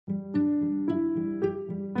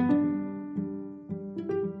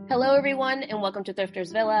Hello, everyone, and welcome to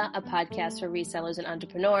Thrifters Villa, a podcast for resellers and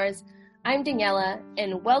entrepreneurs. I'm Daniela,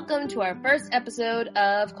 and welcome to our first episode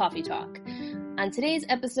of Coffee Talk. On today's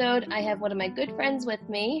episode, I have one of my good friends with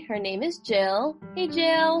me. Her name is Jill. Hey,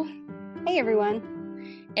 Jill. Hey,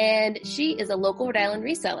 everyone. And she is a local Rhode Island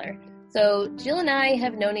reseller. So Jill and I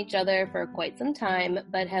have known each other for quite some time,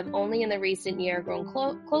 but have only in the recent year grown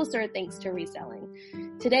closer thanks to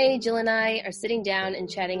reselling. Today, Jill and I are sitting down and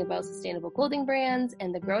chatting about sustainable clothing brands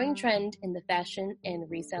and the growing trend in the fashion and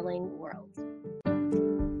reselling world.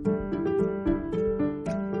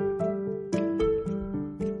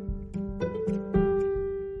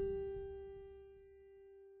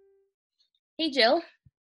 Hey, Jill.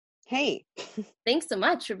 Hey. Thanks so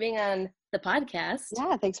much for being on the podcast.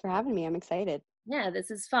 Yeah, thanks for having me. I'm excited. Yeah, this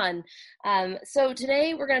is fun. So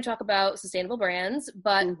today we're going to talk about sustainable brands,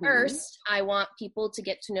 but first I want people to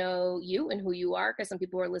get to know you and who you are, because some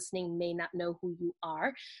people who are listening may not know who you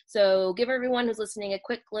are. So give everyone who's listening a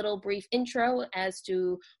quick little brief intro as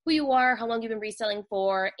to who you are, how long you've been reselling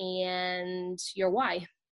for, and your why.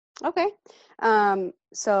 Okay.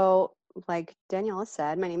 So like Daniela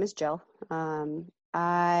said, my name is Jill.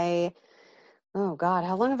 Oh God,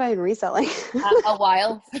 how long have I been reselling? A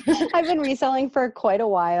while. I've been reselling for quite a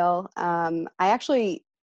while. I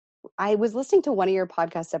was listening to one of your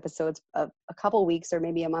podcast episodes a couple weeks or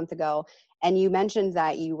maybe a month ago, and you mentioned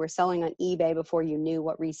that you were selling on eBay before you knew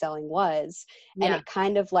what reselling was. Yeah. And it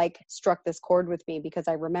kind of like struck this chord with me because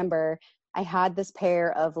I remember I had this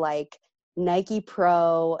pair of like Nike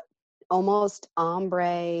Pro, almost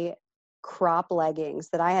ombre crop leggings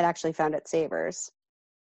that I had actually found at Savers.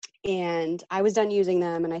 And I was done using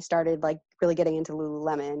them and I started like really getting into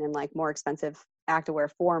Lululemon and like more expensive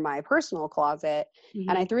activewear for my personal closet.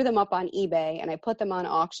 And I threw them up on eBay and I put them on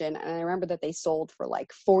auction. And I remember that they sold for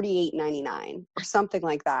like $48.99 or something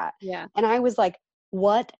like that. Yeah. And I was like,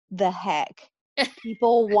 what the heck?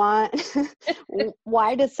 People want,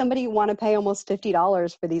 why does somebody want to pay almost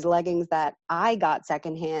 $50 for these leggings that I got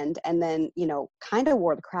secondhand and then, you know, kind of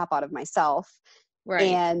wore the crap out of myself. Right.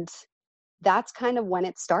 And that's kind of when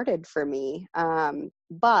it started for me.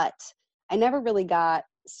 But I never really got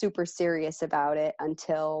super serious about it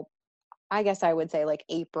until I guess I would say like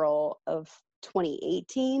April of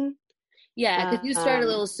 2018. Yeah, because you started a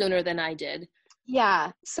little sooner than I did.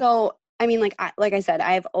 Yeah. So, I mean, like I said,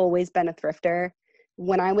 I've always been a thrifter.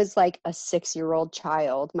 When I was like a 6-year-old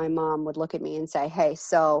child, my mom would look at me and say, hey,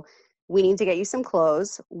 so we need to get you some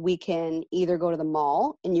clothes. We can either go to the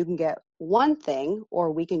mall and you can get one thing,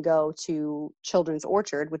 or we can go to Children's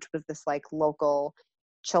Orchard, which was this like local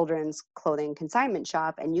children's clothing consignment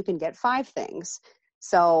shop, and you can get 5 things.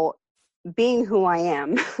 So being who I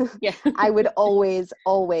am, yeah. I would always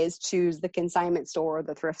choose the consignment store or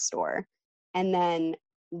the thrift store. And then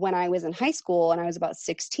when I was in high school and I was about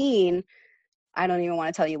 16, I don't even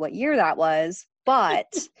want to tell you what year that was, but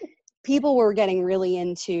people were getting really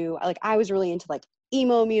into, like, I was really into like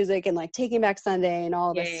emo music and like Taking Back Sunday and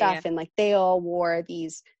all this stuff. Yeah. And like they all wore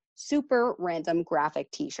these super random graphic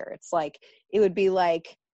t-shirts. Like it would be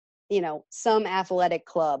like, you know, some athletic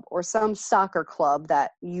club or some soccer club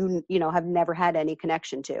that you know, have never had any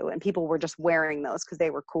connection to. And people were just wearing those because they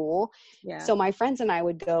were cool. Yeah. So my friends and I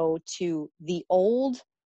would go to the old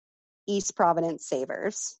East Providence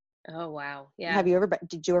Savers. Oh, wow. Yeah.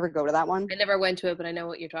 Did you ever go to that one? I never went to it, but I know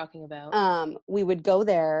what you're talking about. We would go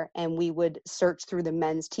there and we would search through the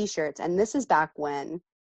men's t-shirts. And this is back when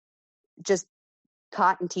just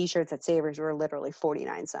cotton t-shirts at Savers were literally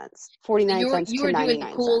 49 cents. 49 cents to 99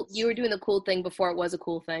 cents. You were doing the cool thing before it was a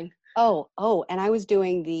cool thing. Oh, and I was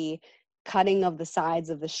doing the cutting of the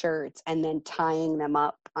sides of the shirts and then tying them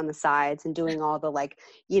up on the sides and doing all the like,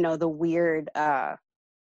 you know, the weird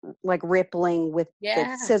like rippling with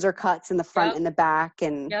the scissor cuts in the front and the back,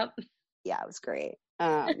 and yeah, it was great.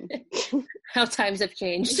 How times have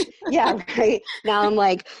changed. Yeah, right. Now I'm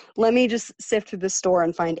like, let me just sift through the store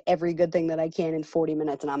and find every good thing that I can in 40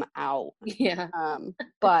 minutes and I'm out. Yeah.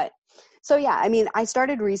 But so yeah, I mean, I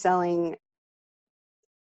started reselling,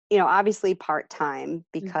 you know, obviously part-time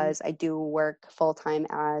because I do work full-time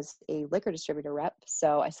as a liquor distributor rep.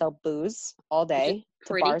 So I sell booze all day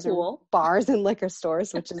to bars and liquor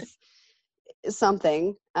stores, which is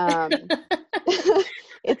something.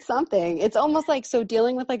 It's something. It's almost like, so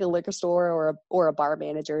dealing with like a liquor store or a bar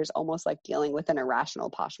manager is almost like dealing with an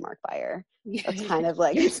irrational Poshmark buyer. That's kind of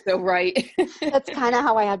like, you're so right. That's kind of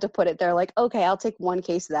how I have to put it. They're like, okay, I'll take one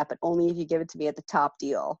case of that, but only if you give it to me at the top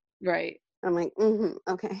deal. Right. I'm like,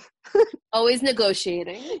 okay. Always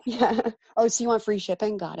negotiating. Yeah. Oh, so you want free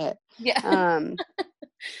shipping? Got it. Yeah.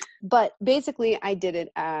 But basically I did it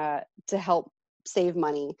to help save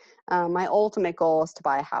money. My ultimate goal is to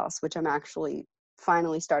buy a house, which I'm actually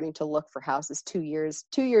finally starting to look for houses. 2 years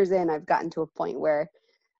in, I've gotten to a point where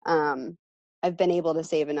I've been able to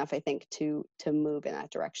save enough, I think, to move in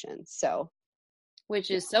that direction. So, which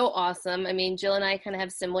is so awesome. I mean, Jill and I kind of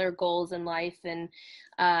have similar goals in life, and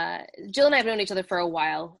Jill and I have known each other for a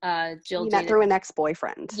while. Jill met through an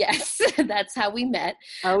ex-boyfriend. Yes, that's how we met.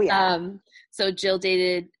 Oh yeah. So Jill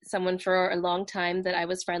dated someone for a long time that I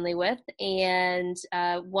was friendly with, and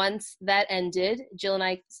once that ended, Jill and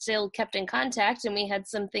I still kept in contact, and we had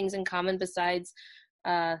some things in common besides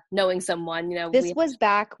knowing someone. This was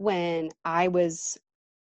back when I was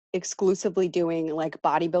exclusively doing like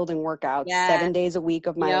bodybuilding workouts 7 days a week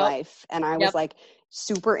of my life, and I was like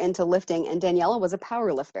super into lifting, and Daniela was a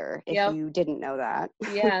power lifter, if you didn't know that.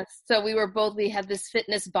 Yeah, so we had this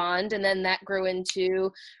fitness bond, and then that grew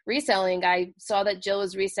into reselling. I saw that Jill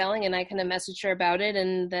was reselling, and I kind of messaged her about it,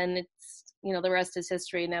 and then it's the rest is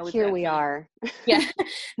history. Now here we are. Yeah,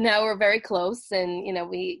 now we're very close, and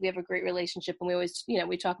we have a great relationship, and we always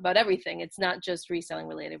we talk about everything. It's not just reselling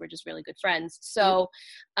related. We're just really good friends. So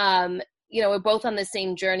we're both on the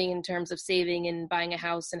same journey in terms of saving and buying a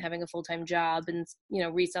house and having a full-time job, and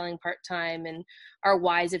reselling part-time, and our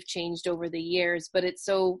whys have changed over the years. But it's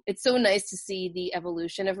so nice to see the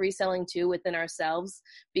evolution of reselling too within ourselves,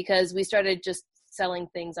 because we started just selling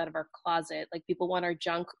things out of our closet. Like, people want our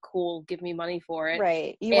junk, cool, give me money for it.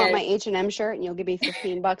 Right. You want my H&M shirt and you'll give me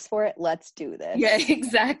 $15 for it? Let's do this. Yeah,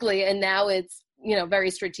 exactly. And now it's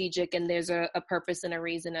very strategic, and there's a purpose and a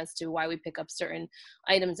reason as to why we pick up certain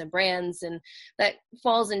items and brands. And that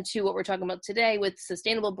falls into what we're talking about today with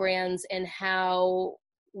sustainable brands, and how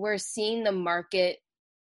we're seeing the market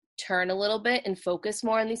turn a little bit and focus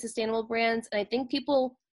more on these sustainable brands. And I think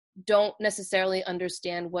people don't necessarily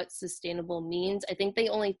understand what sustainable means. I think they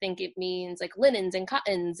only think it means like linens and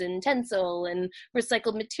cottons and tencel and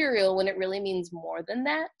recycled material, when it really means more than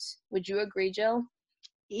that. Would you agree, Jill?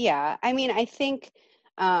 Yeah, I mean, I think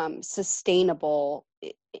sustainable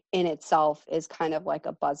in itself is kind of like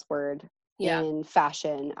a buzzword in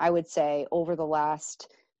fashion. I would say over the last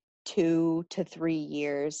 2 to 3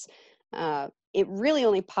 years, it really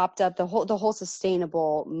only popped up, the whole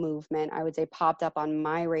sustainable movement, I would say, popped up on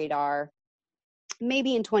my radar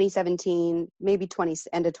maybe in 2017, maybe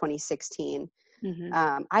end of 2016.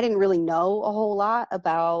 Mm-hmm. I didn't really know a whole lot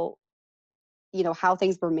about how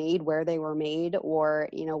things were made, where they were made, or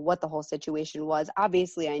what the whole situation was.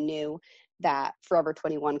 Obviously, I knew that Forever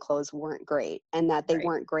 21 clothes weren't great, and that they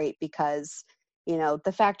weren't great because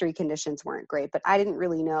the factory conditions weren't great, but I didn't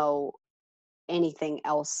really know anything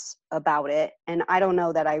else about it. And I don't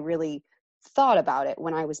know that I really thought about it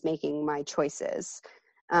when I was making my choices.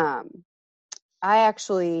 I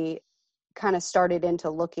actually kind of started into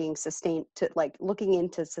looking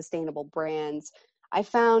into sustainable brands. I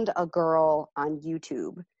found a girl on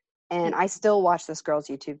YouTube, and I still watch this girl's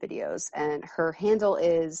YouTube videos, and her handle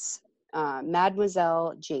is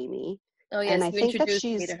Mademoiselle Jamie. Oh yes, and I think that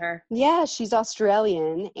me to her. Yeah, she's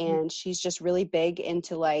Australian, and she's just really big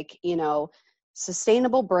into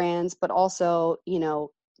sustainable brands, but also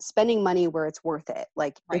spending money where it's worth it.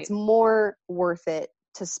 It's more worth it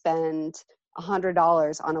to spend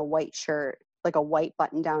 $100 on a white shirt, like a white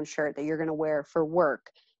button-down shirt that you're going to wear for work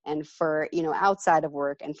and for outside of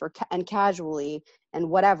work and and casually and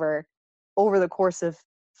whatever, over the course of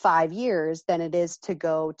 5 years, than it is to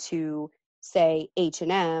go to, say,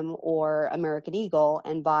 H&M or American Eagle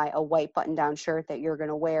and buy a white button-down shirt that you're going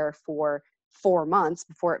to wear for 4 months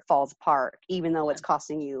before it falls apart, even though it's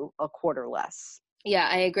costing you a quarter less. Yeah,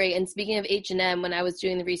 I agree. And speaking of H&M, when I was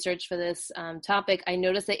doing the research for this topic, I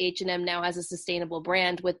noticed that H&M now has a sustainable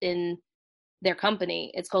brand within their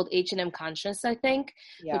company. It's called H&M Conscious, I think,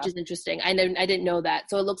 which is interesting. I didn't know that.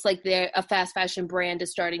 So it looks like a fast fashion brand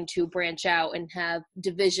is starting to branch out and have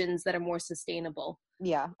divisions that are more sustainable.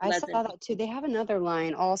 Yeah, I saw that too. They have another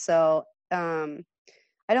line also.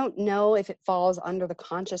 I don't know if it falls under the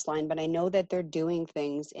Conscious line, but I know that they're doing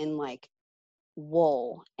things in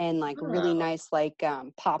wool and really nice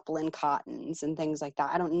poplin cottons and things like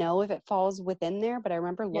that. I don't know if it falls within there, but I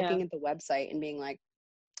remember looking at the website and being like,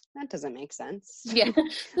 that doesn't make sense. Yeah.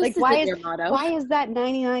 Why is that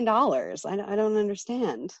 $99? I don't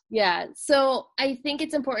understand. Yeah. So I think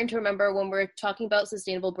it's important to remember, when we're talking about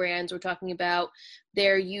sustainable brands, we're talking about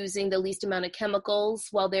they're using the least amount of chemicals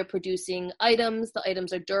while they're producing items. The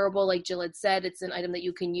items are durable. Like Jill had said, it's an item that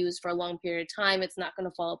you can use for a long period of time. It's not going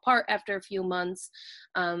to fall apart after a few months.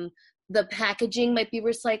 The packaging might be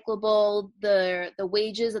recyclable. The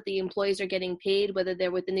wages that the employees are getting paid, whether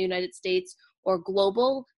they're within the United States or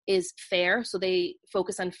global is fair. So they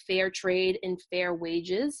focus on fair trade and fair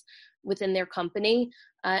wages within their company.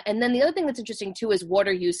 And then the other thing that's interesting too is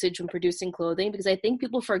water usage when producing clothing, because I think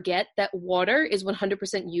people forget that water is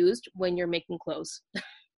 100% used when you're making clothes.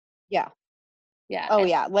 Yeah. Yeah. Oh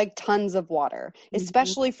yeah, like tons of water,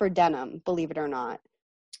 especially for denim, believe it or not.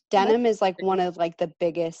 Denim is like one of like the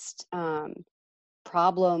biggest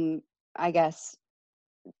problem, I guess,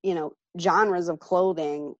 genres of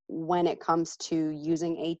clothing when it comes to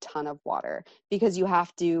using a ton of water, because you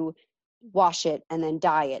have to wash it and then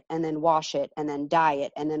dye it and then wash it and then dye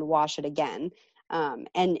it and then wash it again.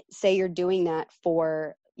 And say you're doing that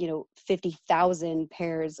for 50,000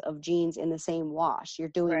 pairs of jeans in the same wash. You're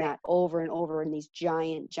doing that over and over in these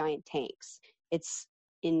giant tanks. It's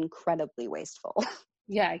incredibly wasteful.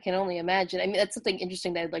 Yeah, I can only imagine. I mean, that's something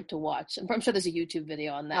interesting that I'd like to watch. I'm sure there's a YouTube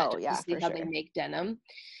video on that Oh yeah, to see for how sure. they make denim.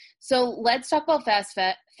 So let's talk about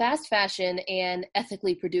fast fashion and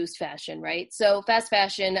ethically produced fashion, right? So fast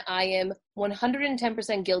fashion, I am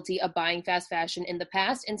 110% guilty of buying fast fashion in the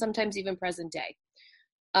past and sometimes even present day.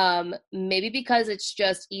 Maybe because it's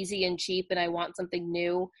just easy and cheap and I want something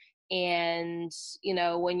new. And,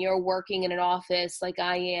 when you're working in an office like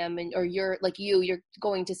I am, or you're like you're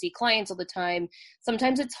going to see clients all the time,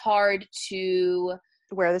 sometimes it's hard to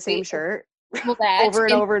wear the same shirt over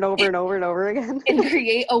and over and over and over and over again. And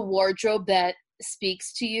create a wardrobe that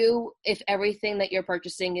speaks to you if everything that you're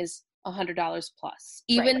purchasing is $100 plus.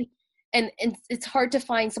 Even and it's hard to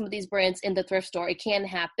find some of these brands in the thrift store. It can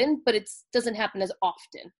happen, but it doesn't happen as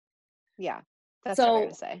often. Yeah, that's fair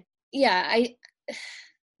to say. Yeah,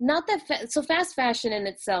 not that so fast fashion in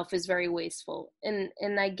itself is very wasteful, and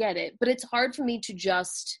I get it, but it's hard for me to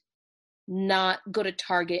just not go to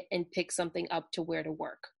Target and pick something up to wear to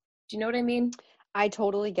work. Do you know what I mean? I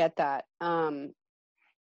totally get that.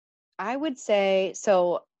 I would say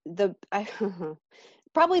so.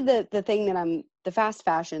 Probably the thing that the fast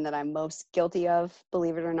fashion that I'm most guilty of,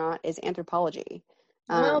 believe it or not, is Anthropologie.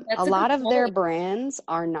 Well, a lot of their brands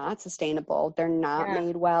are not sustainable. They're not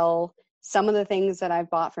made well. Some of the things that I've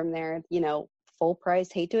bought from there, full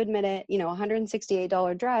price, hate to admit it,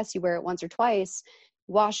 $168 dress, you wear it once or twice,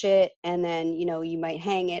 wash it, and then, you might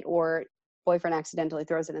hang it, or boyfriend accidentally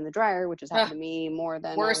throws it in the dryer, which has happened to me more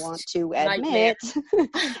than I want to admit.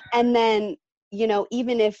 And then,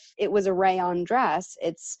 even if it was a rayon dress,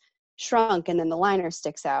 it's shrunk and then the liner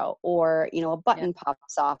sticks out, or, a button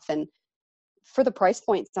pops off. And for the price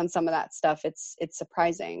points on some of that stuff, it's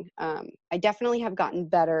surprising. I definitely have gotten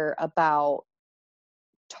better about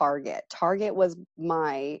Target. Target was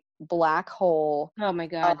my black hole. Oh my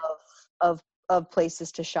God. Of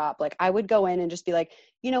places to shop. Like I would go in and just be like,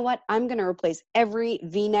 you know what? I'm going to replace every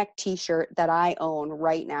V-neck t-shirt that I own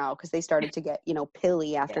right now, because they started to get,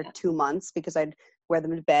 pilly after 2 months, because I'd wear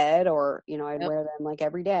them to bed, or, I'd wear them like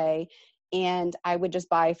every day. And I would just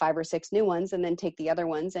buy 5 or 6 new ones and then take the other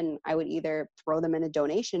ones, and I would either throw them in a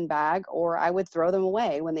donation bag or I would throw them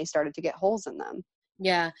away when they started to get holes in them.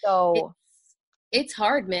 Yeah. So it's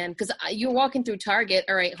hard, man, because you're walking through Target.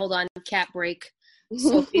 All right, hold on, cat break.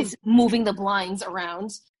 Sophie's moving the blinds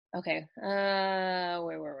around. Okay, where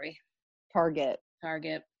were we? Target.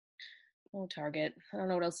 Oh, Target. I don't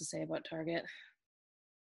know what else to say about Target.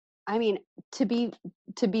 I mean, to be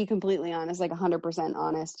completely honest, like 100%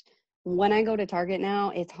 honest, when I go to Target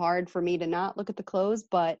now, it's hard for me to not look at the clothes,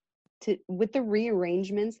 but with the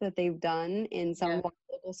rearrangements that they've done in some of our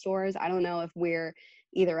local stores, I don't know if we're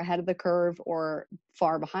either ahead of the curve or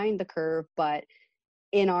far behind the curve, but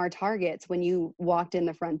in our Targets, when you walked in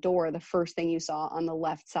the front door, the first thing you saw on the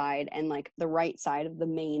left side and like the right side of the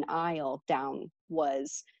main aisle down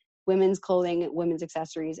was women's clothing, women's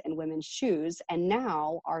accessories, and women's shoes. And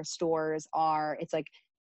now our stores it's like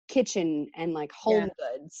kitchen and like home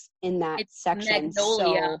goods in that section.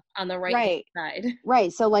 Magnolia on the right side.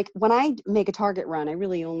 Right. So like when I make a Target run, I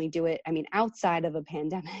really only do it, outside of a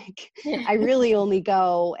pandemic, I really only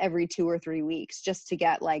go every 2 or 3 weeks just to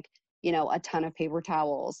get like, a ton of paper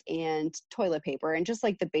towels and toilet paper and just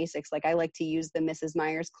like the basics. Like I like to use the Mrs.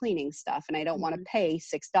 Meyer's cleaning stuff, and I don't want to pay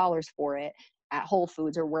 $6 for it at Whole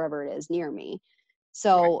Foods or wherever it is near me.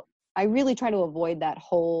 So I really try to avoid that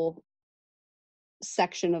whole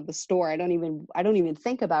section of the store. I don't even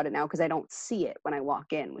think about it now because I don't see it when I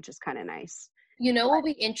walk in, which is kind of nice. What will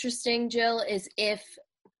be interesting, Jill, is if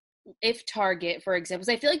Target, for example,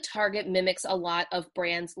 because I feel like Target mimics a lot of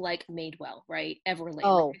brands like Madewell, right? Everlane.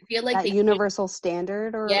 Oh, I feel like Universal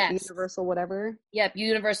Standard or Universal whatever. Yep,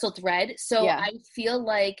 Universal Thread. So I feel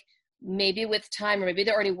like maybe with time, or maybe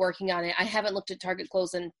they're already working on it. I haven't looked at Target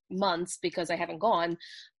clothes in months because I haven't gone.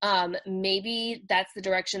 Maybe that's the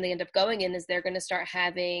direction they end up going in, is they're going to start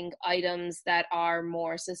having items that are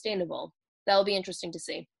more sustainable. That'll be interesting to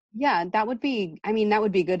see. Yeah, that would be, I mean, that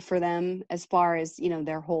would be good for them as far as, you know,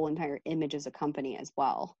 their whole entire image as a company as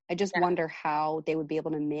well. I just wonder how they would be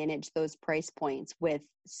able to manage those price points with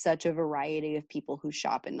such a variety of people who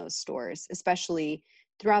shop in those stores, especially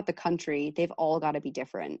throughout the country. They've all got to be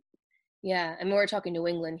different. Yeah, I mean, we're talking New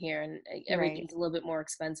England here, and everything's a little bit more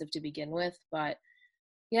expensive to begin with, but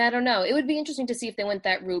yeah, I don't know. It would be interesting to see if they went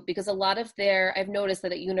that route, because a lot of I've noticed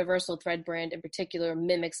that at Universal, Thread brand in particular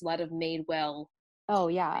mimics a lot of Madewell. Oh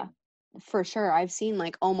yeah, for sure. I've seen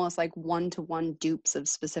like almost like one-to-one dupes of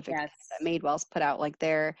specific things that Madewell's put out. Like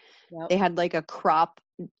they had like a crop,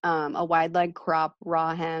 a wide leg crop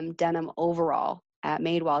raw hem denim overall at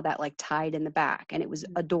Madewell that like tied in the back, and it was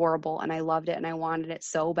adorable, and I loved it, and I wanted it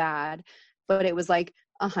so bad, but it was like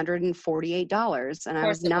 $148, and I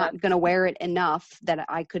was not going to wear it enough that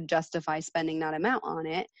I could justify spending that amount on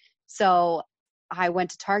it. So I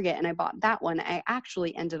went to Target and I bought that one. I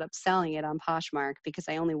actually ended up selling it on Poshmark because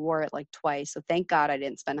I only wore it like twice. So thank God I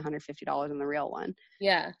didn't spend $150 on the real one.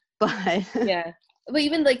 Yeah. But yeah. But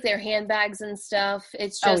even like their handbags and stuff,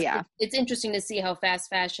 it's just, it's interesting to see how fast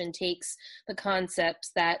fashion takes the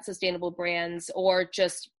concepts that sustainable brands or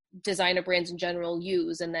just designer brands in general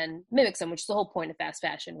use and then mimics them, which is the whole point of fast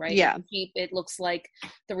fashion, right? Yeah. It's cheap, it looks like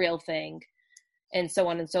the real thing, and so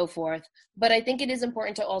on and so forth. But I think it is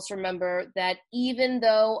important to also remember that even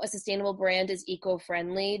though a sustainable brand is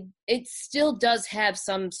eco-friendly, it still does have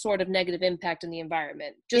some sort of negative impact on the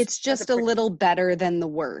environment. It's just a little better than the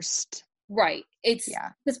worst. Right. It's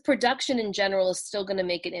because production in general is still going to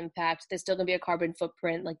make an impact. There's still going to be a carbon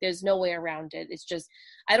footprint. Like there's no way around it. It's just,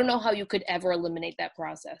 I don't know how you could ever eliminate that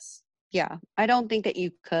process. Yeah. I don't think that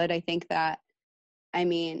you could. I think that, I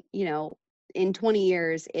mean, you know, in 20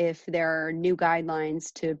 years, if there are new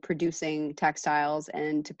guidelines to producing textiles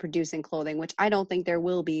and to producing clothing, which I don't think there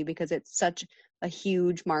will be because it's such a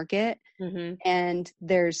huge market and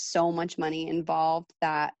there's so much money involved,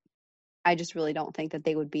 that I just really don't think that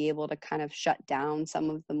they would be able to kind of shut down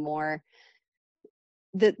some of the more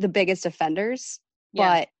the biggest offenders.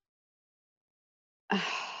 But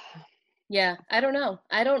yeah, I don't know.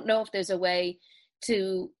 I don't know if there's a way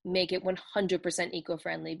to make it 100%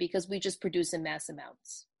 eco-friendly because we just produce in mass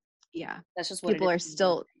amounts. Yeah. That's just what people are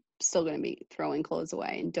still going to be throwing clothes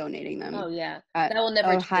away and donating them. Oh yeah. At that will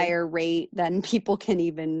never a higher rate than people can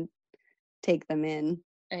even take them in.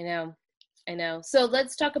 I know. So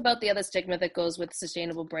let's talk about the other stigma that goes with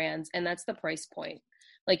sustainable brands, and that's the price point.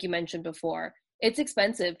 Like you mentioned before, it's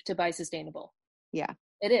expensive to buy sustainable. Yeah.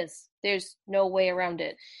 It is. There's no way around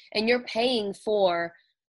it. And you're paying for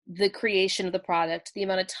the creation of the product, the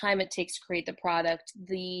amount of time it takes to create the product,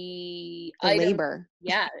 the labor.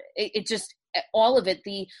 Yeah. It just, all of it,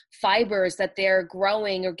 the fibers that they're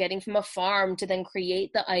growing or getting from a farm to then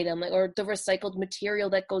create the item, or the recycled material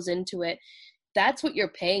that goes into it. That's what you're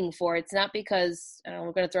paying for. It's not because,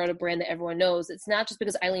 we're going to throw out a brand that everyone knows. It's not just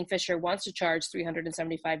because Eileen Fisher wants to charge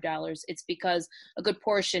 $375. It's because a good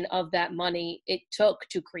portion of that money it took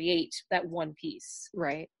to create that one piece.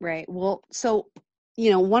 Right. Well, so, you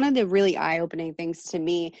know, one of the really eye-opening things to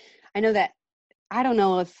me, I know that, I don't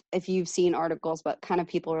know if you've seen articles, but kind of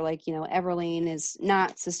people are like, you know, Everlane is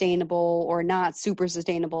not sustainable or not super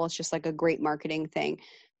sustainable. It's just like a great marketing thing.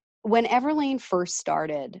 When Everlane first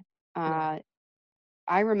started,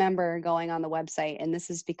 I remember going on the website, and this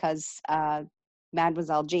is because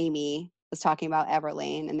Mademoiselle Jamie was talking about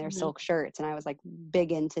Everlane and their silk shirts, and I was like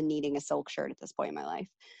big into needing a silk shirt at this point in my life.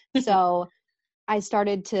 So I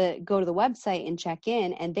started to go to the website and check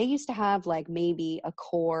in, and they used to have like maybe a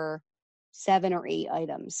core 7 or 8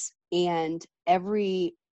 items, and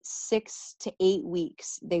every 6 to 8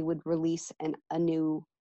 weeks they would release a new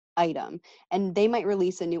item, and they might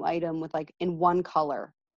release a new item with like in one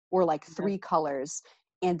color or like 3 colors,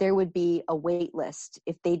 and there would be a wait list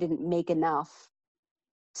if they didn't make enough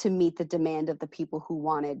to meet the demand of the people who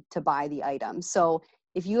wanted to buy the item. So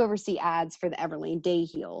if you ever see ads for the Everlane Day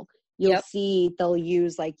Heel, you'll see they'll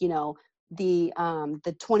use like, you know, the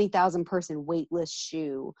 20,000 person wait list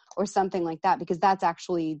shoe or something like that, because that's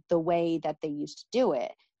actually the way that they used to do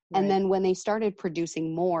it. And then when they started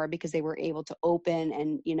producing more, because they were able to open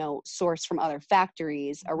and, you know, source from other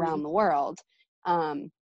factories around the world,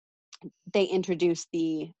 they introduced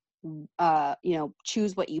the, you know,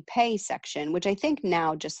 choose what you pay section, which I think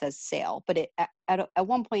now just says sale, but at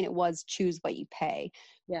one point it was choose what you pay,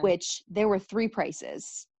 which there were 3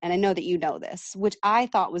 prices. And I know that you know this, which I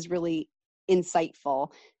thought was really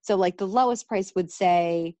insightful. So like the lowest price would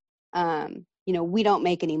say we don't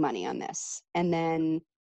make any money on this. And then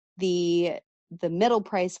the middle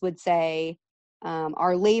price would say,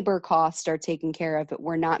 our labor costs are taken care of, but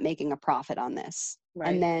we're not making a profit on this. Right.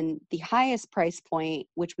 And then the highest price point,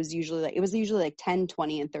 which was usually like 10,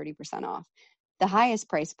 20, and 30% off. The highest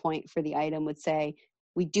price point for the item would say,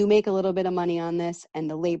 we do make a little bit of money on this, and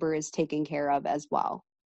the labor is taken care of as well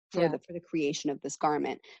for the creation of this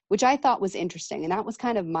garment, which I thought was interesting. And that was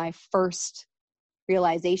kind of my first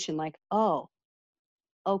realization, like, oh,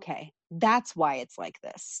 okay, that's why it's like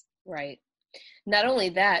this. Right. Not only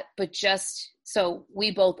that, but so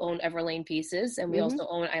we both own Everlane pieces, and we also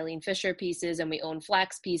own Eileen Fisher pieces, and we own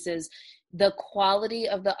Flax pieces. The quality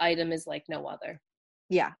of the item is like no other.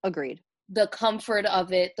 Yeah, agreed. The comfort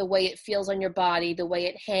of it, the way it feels on your body, the way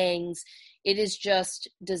it hangs, it is just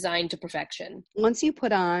designed to perfection. Once you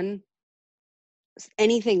put on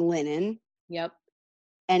anything linen, yep,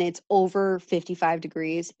 and it's over 55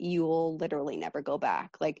 degrees, you will literally never go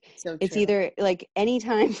back. Like, it's either like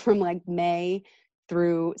anytime from like May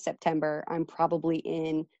through September, I'm probably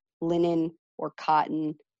in linen or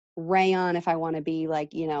cotton, rayon if I want to be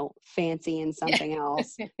like, fancy and something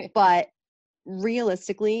else. But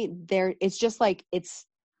realistically, it's just like,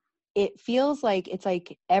 it feels like it's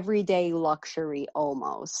like everyday luxury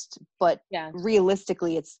almost. But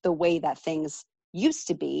realistically, it's the way that things used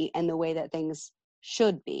to be and the way that things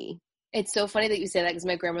should be. It's so funny that you say that, because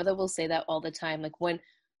my grandmother will say that all the time. Like, when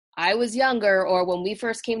I was younger, or when we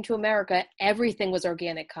first came to America, everything was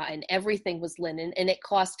organic cotton, everything was linen, and it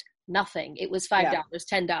cost nothing. It was $5,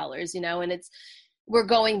 $10, and we're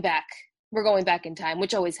going back in time,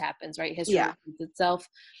 which always happens, right? History repeats itself.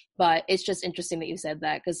 But it's just interesting that you said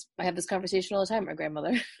that, because I have this conversation all the time with my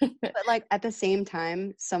grandmother. But like, at the same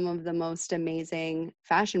time, some of the most amazing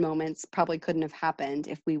fashion moments probably couldn't have happened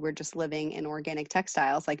if we were just living in organic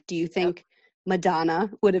textiles. Like, do you think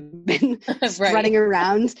Madonna would have been strutting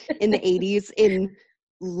around in the 80s in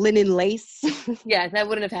linen lace? Yeah, that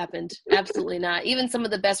wouldn't have happened. Absolutely not. Even some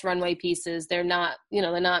of the best runway pieces, they're not made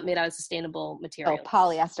out of sustainable material. Oh,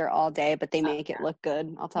 polyester all day, but they make it look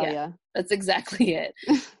good, I'll tell you. That's exactly it.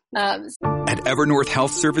 At Evernorth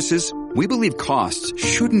Health Services, we believe costs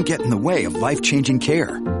shouldn't get in the way of life-changing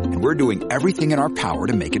care, and we're doing everything in our power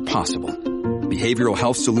to make it possible. Behavioral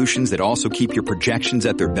health solutions that also keep your projections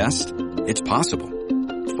at their best? It's possible.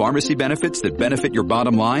 Pharmacy benefits that benefit your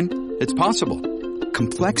bottom line? It's possible.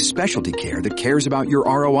 Complex specialty care that cares about your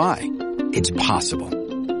ROI? It's possible.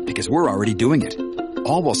 Because we're already doing it.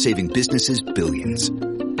 All while saving businesses billions.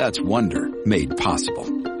 That's Wonder made possible.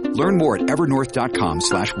 Learn more at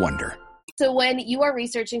evernorth.com/wonder. So when you are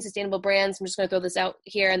researching sustainable brands, I'm just going to throw this out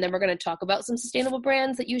here, and then we're going to talk about some sustainable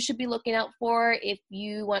brands that you should be looking out for if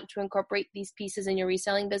you want to incorporate these pieces in your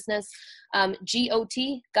reselling business.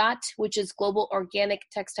 GOT, which is Global Organic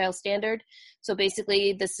Textile Standard. So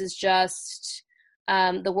basically, this is just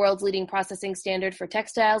the world's leading processing standard for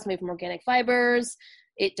textiles made from organic fibers.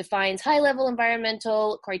 It defines high-level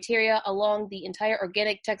environmental criteria along the entire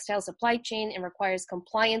organic textile supply chain and requires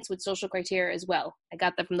compliance with social criteria as well. I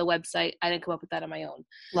got that from the website. I didn't come up with that on my own.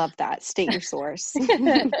 Love that. State your source.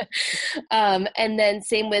 And then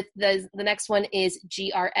same with the next one is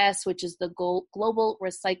GRS, which is the Global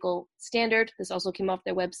Recycle Standard. This also came off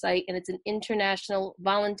their website, and it's an international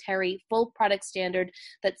voluntary full product standard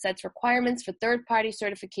that sets requirements for third-party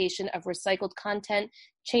certification of recycled content,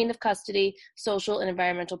 chain of custody, social and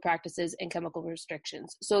environmental practices, and chemical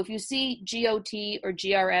restrictions. So if you see GOT or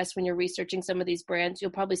GRS when you're researching some of these brands,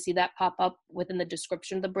 you'll probably see that pop up within the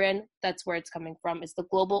description of the brand. That's where it's coming from. It's the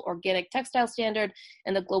Global Organic Textile Standard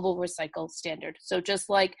and the Global Recycle Standard. So just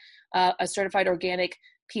like a certified organic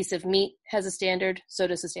piece of meat has a standard, so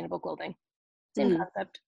does sustainable clothing. Same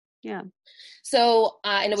concept. Yeah. So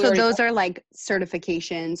I know so those are like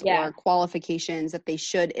certifications or qualifications that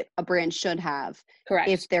a brand should have. Correct.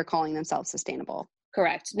 If they're calling themselves sustainable.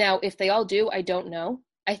 Correct. Now, if they all do, I don't know.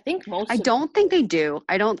 I think I don't think they do.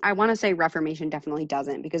 I want to say Reformation definitely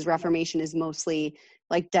doesn't, because Reformation is mostly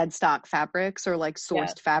like dead stock fabrics or like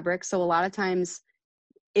sourced fabrics. So a lot of times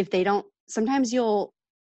if they don't, sometimes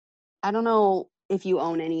I don't know if you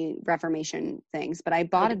own any Reformation things, but I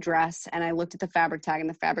bought a dress and I looked at the fabric tag, and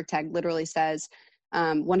the fabric tag literally says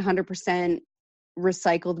 100%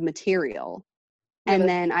 recycled material. And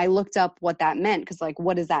then I looked up what that meant, because like,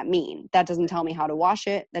 what does that mean? That doesn't tell me how to wash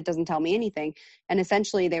it. That doesn't tell me anything. And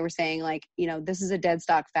essentially they were saying like, this is a dead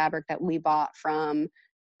stock fabric that we bought from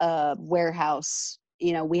a warehouse.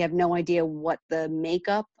 We have no idea what the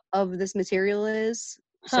makeup of this material is.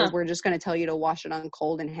 So we're just going to tell you to wash it on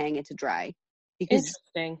cold and hang it to dry. Because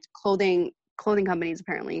clothing companies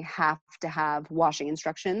apparently have to have washing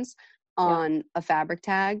instructions on a fabric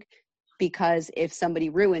tag, because if somebody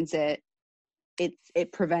ruins it,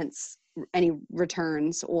 it prevents any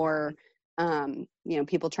returns or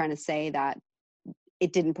people trying to say that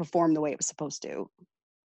it didn't perform the way it was supposed to.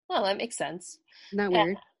 Well, that makes sense. Isn't that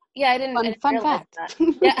weird? Yeah, I didn't fun realize fact.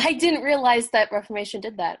 that. Yeah, I didn't realize that Reformation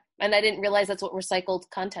did that, and I didn't realize that's what recycled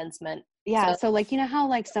contents meant. Yeah, so like,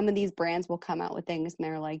 how some of these brands will come out with things and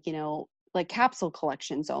they're like, like capsule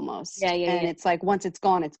collections almost. Yeah. It's like, once it's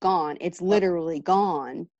gone, it's gone. It's literally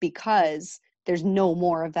gone because there's no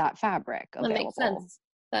more of that fabric available.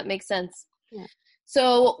 That makes sense. Yeah.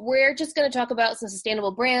 So we're just going to talk about some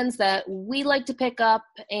sustainable brands that we like to pick up,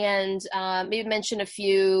 and maybe mention a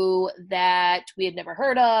few that we had never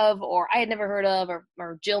heard of, or I had never heard of,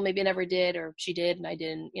 or Jill maybe never did, or she did and I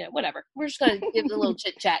didn't, whatever. We're just going to give a little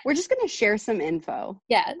chit chat. We're just going to share some info.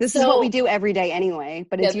 Yeah. This is what we do every day anyway,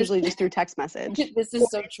 but it's usually just through text message. This is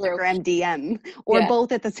so true. Instagram DM, or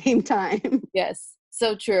both at the same time. Yes.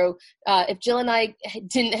 So true. If Jill and I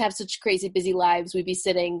didn't have such crazy busy lives, we'd be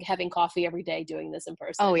sitting having coffee every day doing this in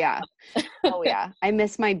person. Oh yeah. Oh yeah. I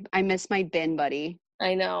miss my bin buddy.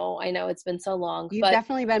 I know. It's been so long. You've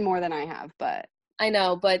definitely been more than I have, but I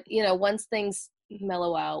know. But once things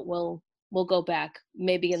mellow out, we'll go back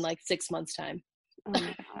maybe in like 6 months time. Oh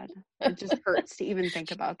my God. It just hurts to even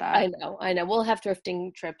think about that. I know. We'll have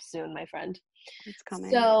thrifting trips soon, my friend. It's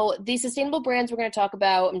coming. So these sustainable brands we're going to talk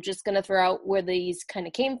about, I'm just going to throw out where these kind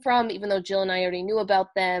of came from, even though Jill and I already knew about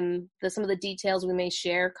them. Some of the details we may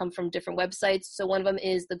share come from different websites. So one of them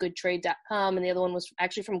is thegoodtrade.com, and the other one was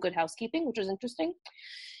actually from Good Housekeeping, which was interesting.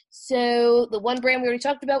 So the one brand we already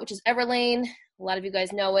talked about, which is Everlane. A lot of you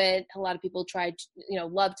guys know it. A lot of people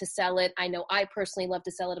love to sell it. I know I personally love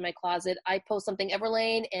to sell it in my closet. I post something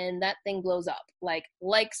Everlane and that thing blows up. Like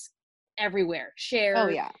likes everywhere, shares. Oh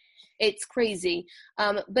yeah. It's crazy.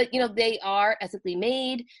 But they are ethically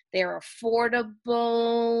made. They're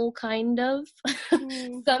affordable, kind of.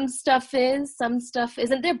 Some stuff is, some stuff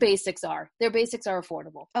isn't. Their basics are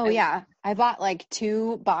affordable. Oh yeah. I bought like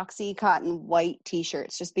 2 boxy cotton white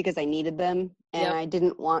t-shirts just because I needed them, and I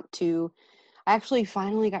didn't want to. I actually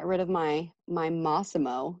finally got rid of my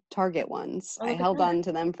Mossimo Target ones. I held on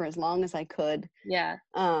to them for as long as I could. Yeah.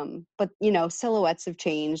 But silhouettes have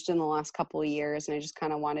changed in the last couple of years, and I just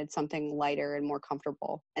kind of wanted something lighter and more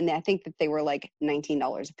comfortable. And I think that they were like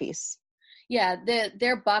 $19 a piece. Yeah,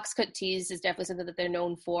 their box cut tees is definitely something that they're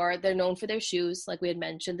known for. They're known for their shoes, like we had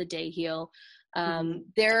mentioned, the day heel.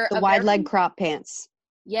 They're the wide leg crop pants.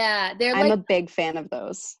 Yeah, I'm a big fan of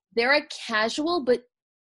those. They're a casual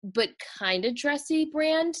but kind of dressy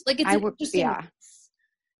brand. Like it's interesting. Yeah.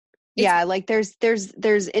 Yeah, like there's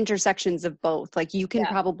intersections of both. Like you can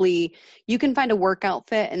find a work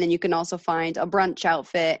outfit, and then you can also find a brunch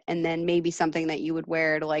outfit, and then maybe something that you would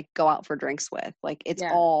wear to like go out for drinks with. Like it's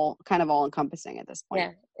all kind of all encompassing at this point.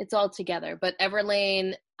 Yeah, it's all together. But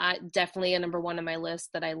Everlane, definitely a number one on my list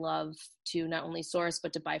that I love to not only source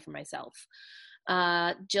but to buy for myself.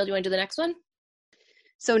 Jill, do you want to do the next one?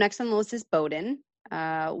 So next on the list is Boden.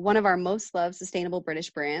 One of our most loved sustainable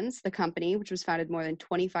British brands. The company, which was founded more than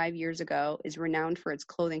 25 years ago, is renowned for its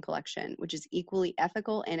clothing collection, which is equally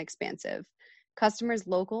ethical and expansive. Customers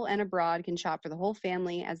local and abroad can shop for the whole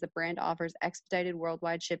family, as the brand offers expedited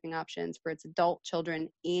worldwide shipping options for its adult, children,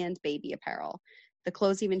 and baby apparel. The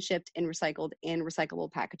clothes even shipped in recycled and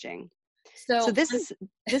recyclable packaging. So this is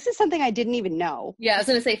something I didn't even know. Yeah, I was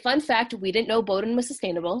going to say, fun fact, we didn't know Boden was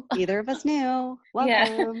sustainable. Neither of us knew.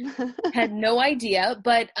 Welcome. Yeah. Had no idea.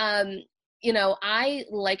 But, I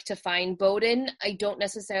like to find Boden. I don't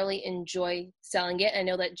necessarily enjoy selling it. I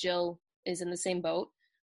know that Jill is in the same boat.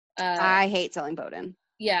 I hate selling Boden.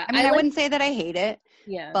 Yeah. I mean, I wouldn't say that I hate it.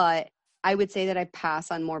 Yeah. But I would say that I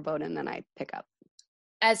pass on more Boden than I pick up.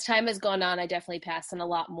 As time has gone on, I definitely pass on a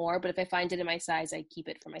lot more, but if I find it in my size, I keep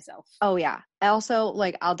it for myself. Oh yeah. I also,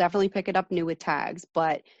 I'll definitely pick it up new with tags,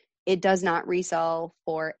 but it does not resell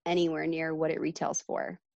for anywhere near what it retails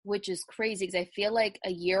for. Which is crazy, because I feel like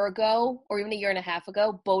a year ago, or even a year and a half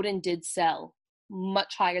ago, Boden did sell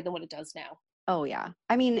much higher than what it does now. Oh yeah.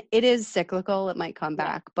 I mean, it is cyclical. It might come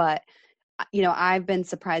back, but I've been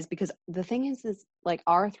surprised, because the thing is like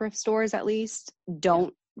our thrift stores at least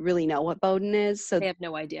don't really know what Boden is, so they have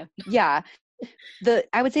no idea. Yeah,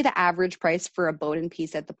 I would say the average price for a Boden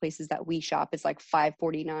piece at the places that we shop is like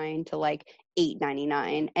 $5.49 to like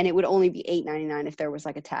 $8.99, and it would only be $8.99 if there was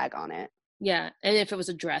like a tag on it. Yeah, and if it was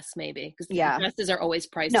a dress, maybe, because dresses are always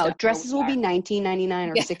priced. No, dresses will be $19.99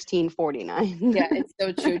 or $16.49. Yeah, it's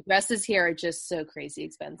so true. Dresses here are just so crazy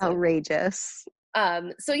expensive. Outrageous.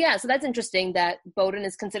 So that's interesting that Bowdoin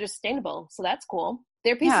is considered sustainable. So that's cool.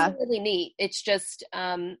 Their pieces are really neat. It's just,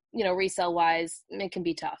 resale wise, it can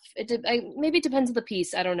be tough. Maybe it depends on the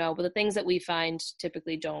piece. I don't know. But the things that we find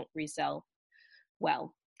typically don't resell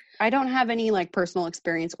well. I don't have any like personal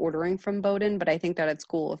experience ordering from Bowdoin, but I think that it's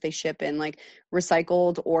cool if they ship in like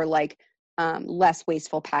recycled or like less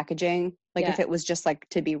wasteful packaging. Like if it was just like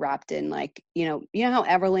to be wrapped in like, you know how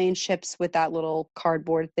Everlane ships with that little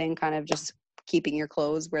cardboard thing, kind of just keeping your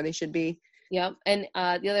clothes where they should be. Yep. And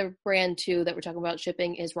the other brand too that we're talking about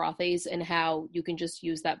shipping is Rothy's, and how you can just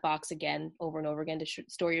use that box again over and over again to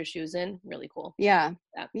store your shoes in. Really cool. Yeah,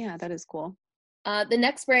 that is cool. The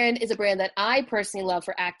next brand is a brand that I personally love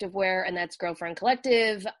for activewear, and that's Girlfriend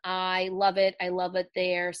Collective. I love it.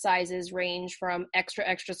 Their sizes range from extra,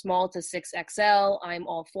 extra small to 6XL. I'm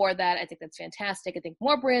all for that. I think that's fantastic. I think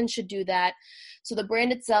more brands should do that. So the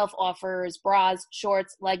brand itself offers bras,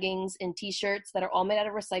 shorts, leggings, and t-shirts that are all made out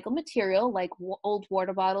of recycled material, like old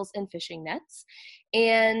water bottles and fishing nets.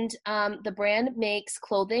 And the brand makes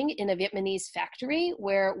clothing in a Vietnamese factory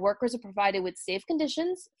where workers are provided with safe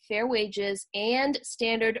conditions, fair wages, and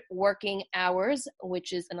standard working hours,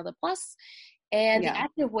 which is another plus. And the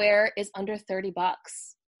activewear is under $30.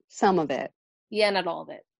 Some of it. Yeah, not all of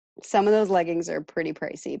it. Some of those leggings are pretty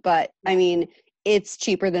pricey, but I mean, it's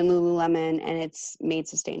cheaper than Lululemon and it's made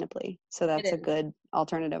sustainably. So that's a good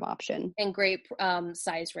alternative option. And great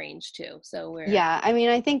size range too. So I mean,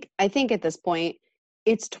 I think at this point,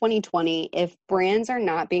 it's 2020. If brands are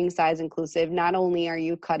not being size inclusive, not only are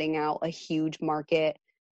you cutting out a huge market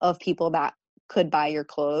of people that could buy your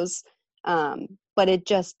clothes, but it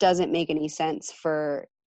just doesn't make any sense for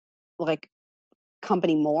like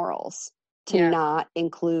company morals to not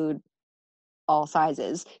include all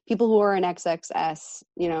sizes. People who are in XXS,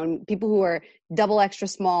 people who are double extra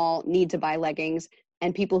small need to buy leggings,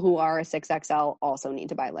 and people who are a 6XL also need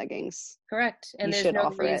to buy leggings. Correct. And there's no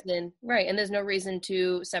reason, right? And there's no reason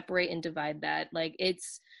to separate and divide that. Like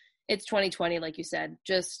it's 2020, like you said.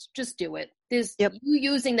 Just do it. You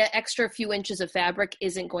using that extra few inches of fabric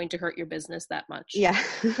isn't going to hurt your business that much. Yeah,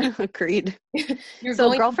 agreed.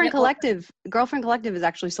 So Girlfriend Collective is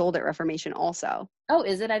actually sold at Reformation also. Oh,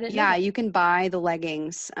 is it? I didn't know that. You can buy the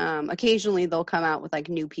leggings. Occasionally they'll come out with like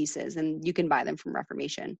new pieces, and you can buy them from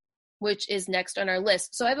Reformation, which is next on our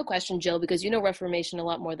list. So I have a question, Jill, because you know Reformation a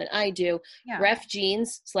lot more than I do. Yeah. Ref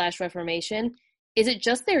Jeans / Reformation. Is it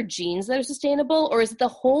just their jeans that are sustainable, or is it the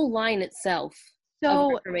whole line itself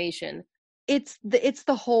of Reformation? It's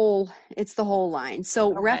the whole line.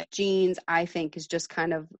 So Ref Jeans, I think, is just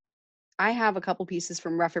kind of, I have a couple pieces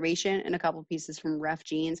from Reformation and a couple pieces from Ref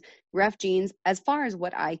Jeans. Ref Jeans, as far as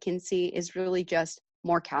what I can see, is really just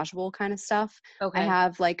more casual kind of stuff. Okay. I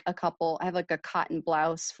have like a cotton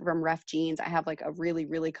blouse from Ref Jeans. I have like a really,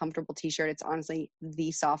 really comfortable t-shirt. It's honestly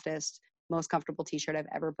the softest, most comfortable t-shirt I've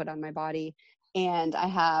ever put on my body. And I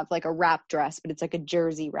have like a wrap dress, but it's like a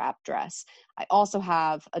jersey wrap dress. I also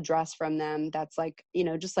have a dress from them that's like,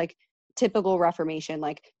 just like typical Reformation,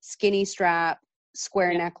 like skinny strap,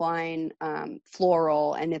 square neckline,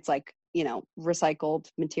 floral, and it's like, recycled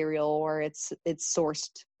material, or it's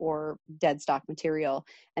sourced or dead stock material.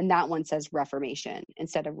 And that one says Reformation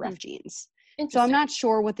instead of Ref Jeans. So I'm not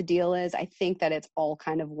sure what the deal is. I think that it's all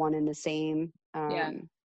kind of one and the same.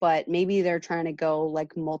 But maybe they're trying to go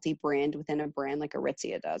like multi-brand within a brand, like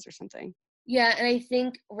Aritzia does or something. Yeah, and I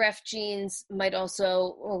think Ref Jeans might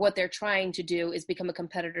also, or what they're trying to do is become a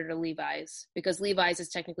competitor to Levi's, because Levi's is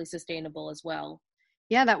technically sustainable as well.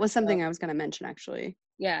 Yeah, that was something I was going to mention, actually.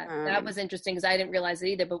 Yeah, that was interesting because I didn't realize it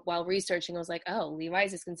either. But while researching, I was like, oh,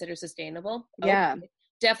 Levi's is considered sustainable? Yeah. Okay.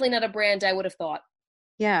 Definitely not a brand I would have thought.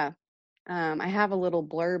 Yeah. I have a little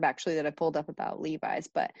blurb, actually, that I pulled up about Levi's.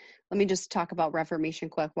 But let me just talk about Reformation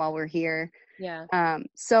quick while we're here. Yeah.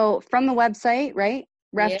 So from the website, right?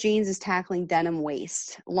 Ref Jeans is tackling denim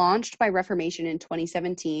waste. Launched by Reformation in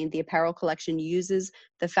 2017, the apparel collection uses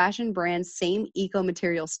the fashion brand's same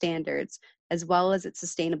eco-material standards, as well as its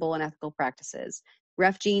sustainable and ethical practices.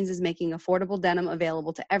 Ref Jeans is making affordable denim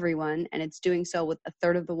available to everyone, and it's doing so with a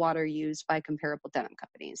third of the water used by comparable denim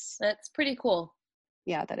companies. That's pretty cool.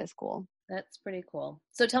 Yeah, that is cool. That's pretty cool.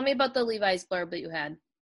 So tell me about the Levi's blurb that you had.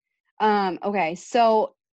 Okay,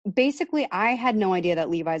 so basically I had no idea that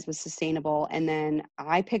Levi's was sustainable, and then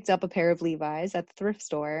I picked up a pair of Levi's at the thrift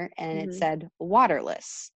store, and it said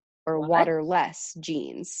waterless or waterless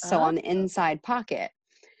jeans. So on the inside pocket.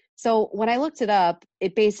 So when I looked it up,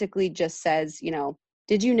 it basically just says,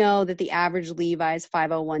 did you know that the average Levi's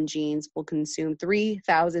 501 jeans will consume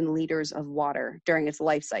 3,000 liters of water during its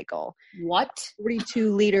life cycle? What?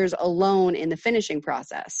 42 liters alone in the finishing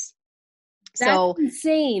process. That's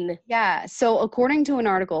insane. Yeah. So according to an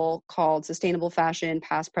article called Sustainable Fashion,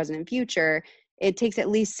 Past, Present, and Future, it takes at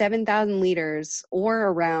least 7,000 liters or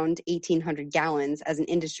around 1,800 gallons as an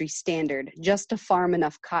industry standard just to farm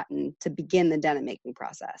enough cotton to begin the denim making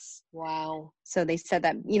process. Wow. So they said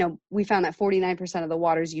that, you know, we found that 49% of the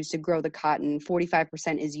water is used to grow the cotton,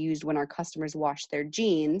 45% is used when our customers wash their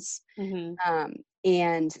jeans, and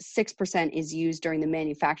 6% is used during the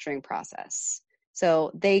manufacturing process. So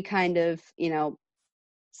they kind of, you know,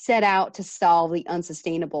 set out to solve the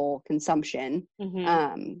unsustainable consumption,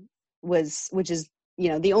 which is, you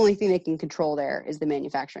know, the only thing they can control there is the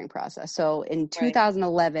manufacturing process. So in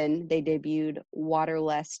 2011, they debuted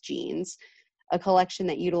Waterless Jeans, a collection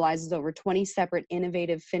that utilizes over 20 separate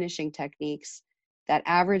innovative finishing techniques that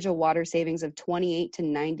average a water savings of 28 to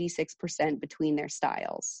 96% between their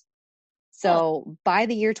styles. So by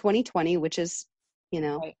the year 2020, which is, you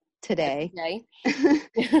know, today,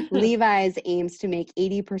 Levi's aims to make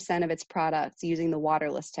 80% of its products using the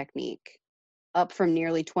waterless technique, up from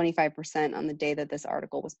nearly 25% on the day that this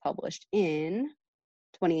article was published in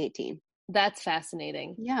 2018. That's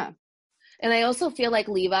fascinating. Yeah. And I also feel like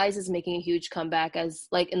Levi's is making a huge comeback as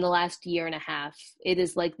like in the last year and a half. It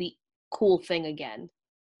is like the cool thing again.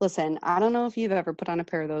 Listen, I don't know if you've ever put on a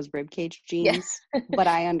pair of those ribcage jeans, but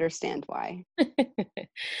I understand why.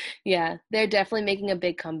 Yeah, they're definitely making a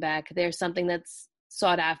big comeback. They're something that's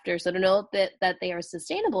sought after. So to know that they are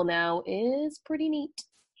sustainable now is pretty neat.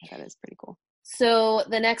 That is pretty cool. So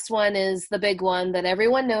the next one is the big one that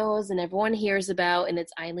everyone knows and everyone hears about, and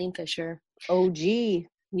it's Eileen Fisher. OG.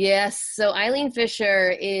 Yes. So Eileen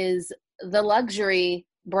Fisher is the luxury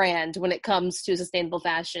brand when it comes to sustainable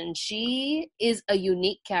fashion. She is a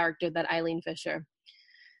unique character, that Eileen Fisher.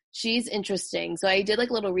 She's interesting. So I did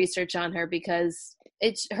like a little research on her because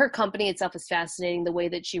her company itself is fascinating, the way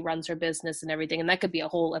that she runs her business and everything. And that could be a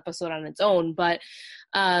whole episode on its own. But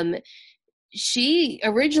she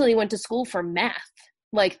originally went to school for math.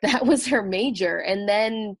 Like that was her major, and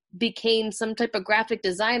then became some type of graphic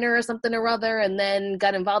designer or something or other, and then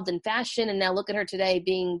got involved in fashion. And now look at her today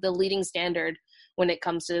being the leading standard when it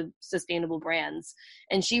comes to sustainable brands.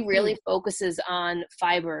 And she really focuses on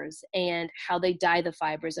fibers and how they dye the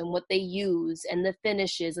fibers and what they use and the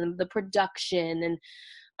finishes and the production. And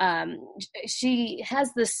she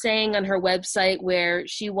has this saying on her website where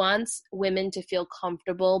she wants women to feel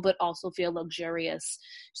comfortable but also feel luxurious.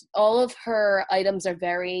 All of her items are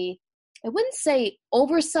very, I wouldn't say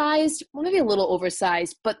oversized, well, maybe a little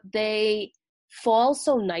oversized, but they fall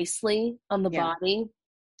so nicely on the body.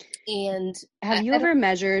 And have you ever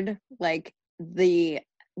measured like the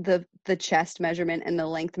chest measurement and the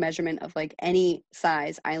length measurement of like any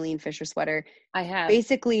size Eileen Fisher sweater? I have.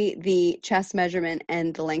 Basically, the chest measurement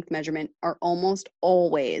and the length measurement are almost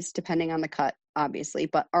always, depending on the cut, obviously,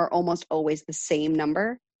 but are almost always the same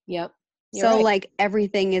number. Yep. So like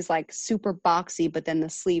everything is like super boxy, but then the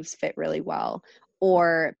sleeves fit really well.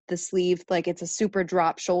 Or the sleeve, like it's a super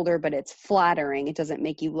drop shoulder, but it's flattering. It doesn't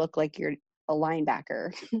make you look like you're a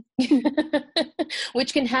linebacker.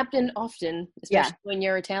 Which can happen often, especially when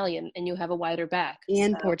you're Italian and you have a wider back.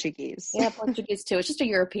 And Portuguese. Yeah, Portuguese too. It's just a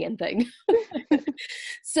European thing.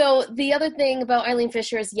 So the other thing about Eileen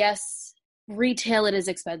Fisher is, yes, retail, it is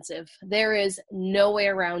expensive. There is no way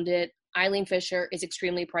around it. Eileen Fisher is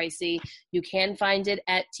extremely pricey. You can find it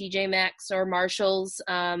at TJ Maxx or Marshall's.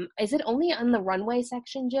 Is it only on the runway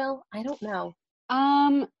section, Jill? I don't know.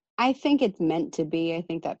 I think it's meant to be. I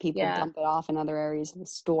think that people dump it off in other areas of the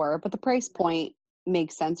store, but the price point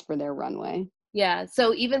makes sense for their runway. Yeah,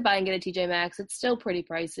 so even buying it at TJ Maxx, it's still pretty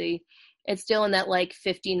pricey. It's still in that like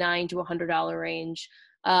 $59 to $100 range.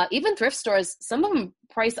 Even thrift stores, some of them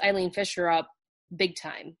price Eileen Fisher up big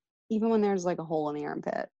time. Even when there's like a hole in the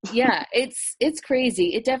armpit. Yeah, it's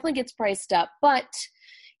crazy. It definitely gets priced up, but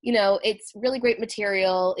you know, it's really great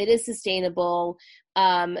material. It is sustainable.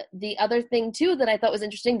 The other thing too that I thought was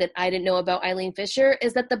interesting that I didn't know about Eileen Fisher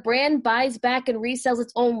is that the brand buys back and resells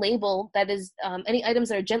its own label. That is, any items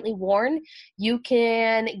that are gently worn, you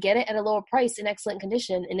can get it at a lower price in excellent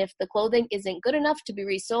condition. And if the clothing isn't good enough to be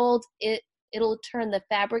resold, it'll turn the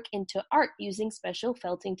fabric into art using special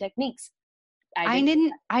felting techniques. I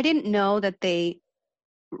didn't know that they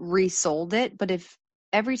resold it, but if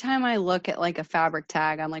every time I look at like a fabric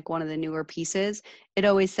tag on like one of the newer pieces, it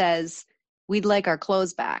always says, "We'd like our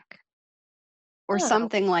clothes back," or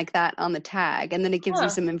something like that on the tag. And then it gives you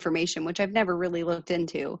some information, which I've never really looked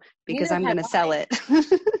into because I'm going to sell it.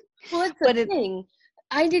 Well, it's the thing.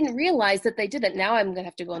 I didn't realize that they did that. Now I'm going to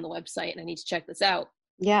have to go on the website and I need to check this out.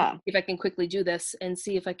 Yeah. If I can quickly do this and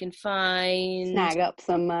see if I can find. Snag up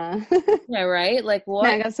some. Yeah, right? Like what?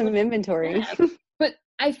 Snag up some inventory. But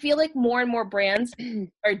I feel like more and more brands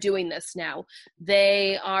are doing this now.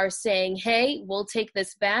 They are saying, hey, we'll take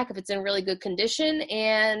this back if it's in really good condition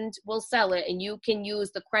and we'll sell it. And you can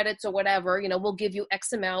use the credits or whatever, we'll give you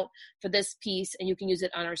X amount for this piece and you can use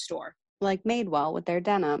it on our store. Like Madewell with their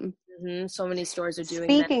denim. Mm-hmm. So many stores are doing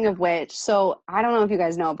that. Speaking of which, so I don't know if you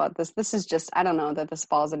guys know about this. This is just, I don't know that this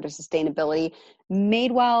falls under sustainability.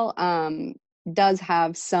 Madewell does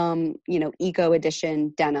have some, eco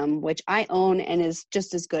edition denim, which I own and is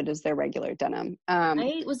just as good as their regular denim.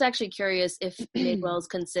 I was actually curious if Madewell is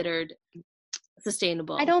considered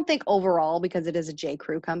sustainable. I don't think overall, because it is a J.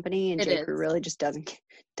 Crew company, and J. Crew really just doesn't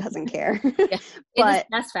care. Yeah, but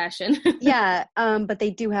fast fashion. Yeah, but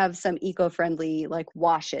they do have some eco-friendly like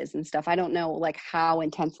washes and stuff. I don't know like how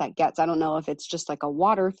intense that gets. I don't know if it's just like a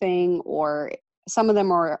water thing, or some of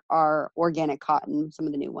them are organic cotton, some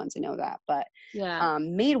of the new ones, I know that. But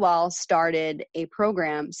Madewell started a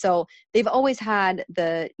program. So they've always had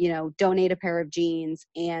the, donate a pair of jeans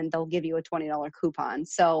and they'll give you a $20 coupon.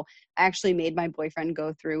 So I actually made my boyfriend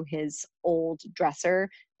go through his old dresser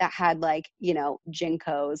that had like,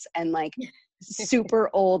 Jinkos and like super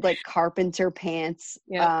old like carpenter pants,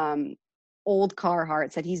 old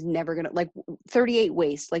Carhartt, said he's never gonna, like 38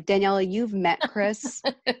 waist. Like, Daniela, you've met Chris.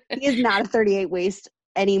 He is not a 38 waist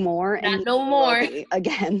anymore. And no more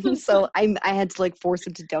again. So I had to like force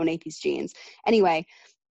him to donate these jeans. Anyway,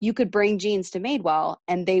 you could bring jeans to Madewell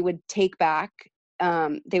and they would take back,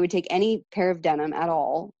 they would take any pair of denim at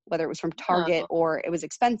all, whether it was from Target or it was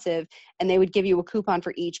expensive, and they would give you a coupon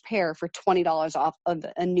for each pair for $20 off of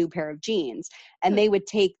a new pair of jeans. And they would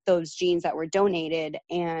take those jeans that were donated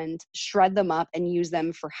and shred them up and use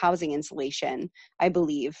them for housing insulation, I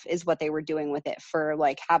believe, is what they were doing with it, for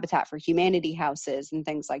like Habitat for Humanity houses and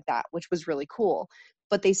things like that, which was really cool.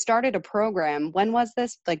 But they started a program. When was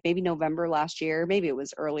this? Like maybe November last year. Maybe it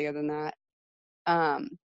was earlier than that.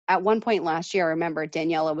 At one point last year, I remember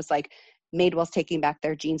Daniela was like, Madewell's taking back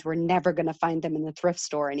their jeans. We're never going to find them in the thrift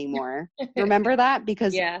store anymore. Remember that?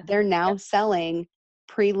 Because they're now selling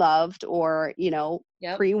pre-loved or,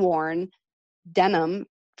 pre-worn denim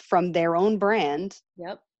from their own brand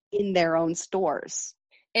in their own stores.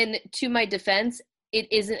 And to my defense,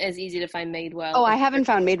 it isn't as easy to find Madewell. Oh, I haven't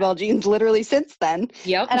found Madewell jeans literally since then.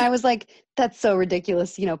 Yep. And I was like, that's so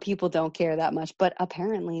ridiculous. People don't care that much, but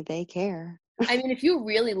apparently they care. I mean, if you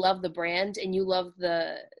really love the brand and you love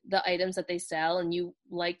the items that they sell and you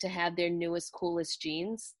like to have their newest, coolest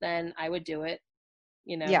jeans, then I would do it.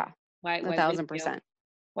 Yeah. Why 1,000%.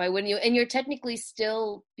 Why wouldn't you? And you're technically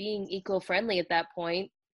still being eco-friendly at that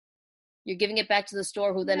point. You're giving it back to the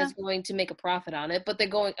store, who then is going to make a profit on it, but they're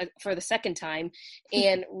going for the second time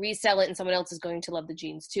and resell it, and someone else is going to love the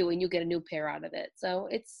jeans too, and you get a new pair out of it. So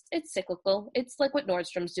it's cyclical. It's like what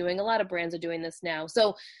Nordstrom's doing. A lot of brands are doing this now.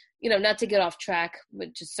 So, not to get off track,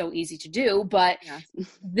 which is so easy to do, but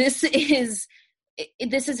this is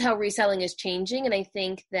how reselling is changing. And I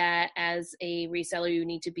think that as a reseller, you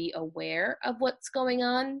need to be aware of what's going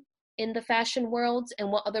on in the fashion world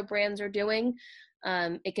and what other brands are doing.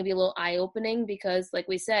 It can be a little eye-opening because, like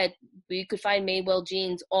we said, we could find Madewell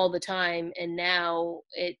jeans all the time, and now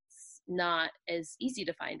it's not as easy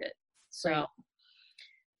to find it. So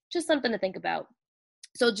just something to think about.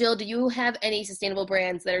 So, Jill, do you have any sustainable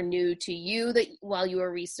brands that are new to you that while you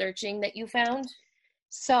were researching that you found?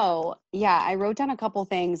 So, I wrote down a couple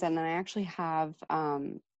things, and then I actually have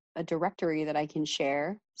a directory that I can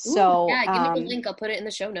share. Ooh, so give me the link. I'll put it in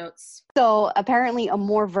the show notes. So apparently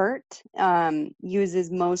Amour Vert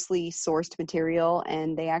uses mostly sourced material,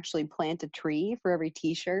 and they actually plant a tree for every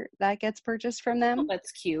t-shirt that gets purchased from them. Oh,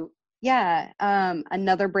 that's cute. Yeah.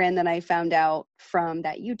 Another brand that I found out from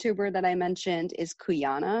that YouTuber that I mentioned is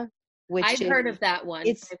Kuyana, which I've heard of that one.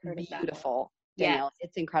 It's beautiful. Danielle.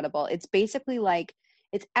 It's incredible. It's basically like,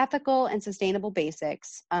 it's ethical and sustainable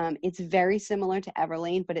basics. It's very similar to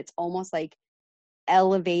Everlane, but it's almost like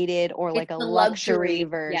elevated or like a luxury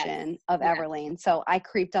version of Everlane. So I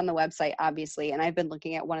creeped on the website, obviously, and I've been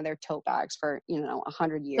looking at one of their tote bags for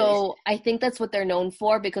 100 years. So I think that's what they're known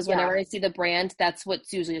for, because whenever I see the brand, that's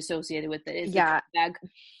what's usually associated with it, is the tote bag.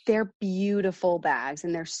 They're beautiful bags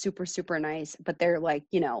and they're super, super nice, but they're like,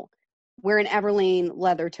 where an Everlane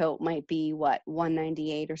leather tote might be what,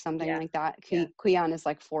 $198 or something like that. Kuyana is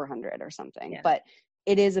like $400 or something, but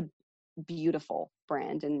it is a beautiful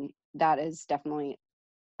brand, and that is definitely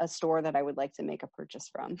a store that I would like to make a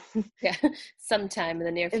purchase from. Sometime in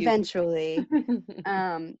the near future. Eventually.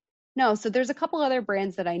 No, so there's a couple other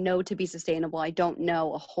brands that I know to be sustainable. I don't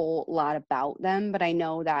know a whole lot about them, but I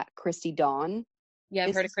know that Christy Dawn. Yeah,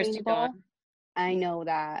 I've heard of Christy Dawn. I know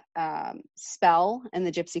that Spell and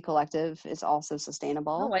the Gypsy Collective is also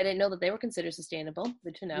sustainable. Oh, I didn't know that they were considered sustainable.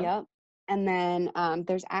 Good to know. Yep. And then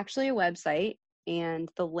there's actually a website, and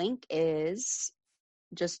the link is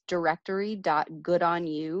just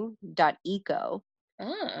directory.goodonyou.eco.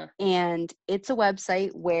 And it's a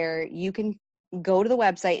website where you can go to the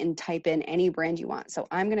website and type in any brand you want. So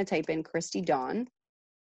I'm going to type in Christy Dawn,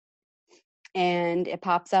 and it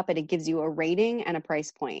pops up and it gives you a rating and a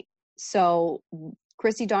price point. So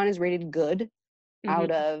Christy Dawn is rated good out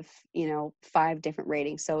of, 5 different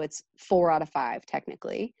ratings. So it's 4 out of 5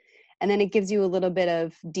 technically. And then it gives you a little bit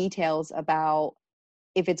of details about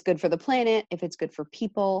if it's good for the planet, if it's good for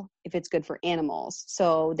people, if it's good for animals.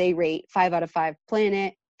 So they rate 5 out of 5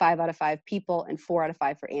 planet, 5 out of 5 people, and 4 out of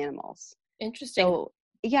 5 for animals. Interesting. So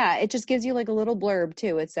yeah, it just gives you like a little blurb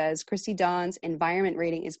too. It says Christy Dawn's environment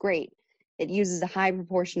rating is great. It uses a high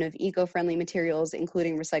proportion of eco-friendly materials,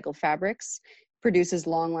 including recycled fabrics, produces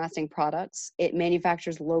long-lasting products. It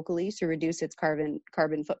manufactures locally to reduce its carbon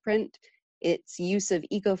footprint. Its use of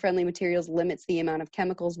eco-friendly materials limits the amount of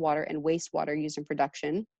chemicals, water, and wastewater used in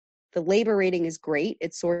production. The labor rating is great.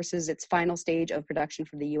 It sources its final stage of production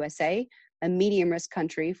from the USA, a medium-risk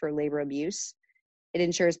country for labor abuse. It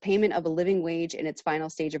ensures payment of a living wage in its final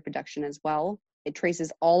stage of production as well. It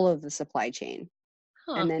traces all of the supply chain.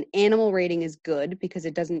 And then animal rating is good because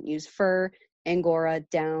it doesn't use fur, Angora,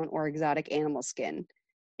 down, or exotic animal skin.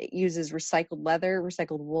 It uses recycled leather,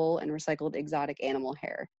 recycled wool, and recycled exotic animal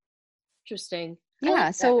hair. Interesting.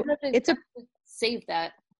 Yeah, so save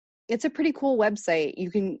that. It's a pretty cool website.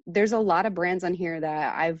 There's a lot of brands on here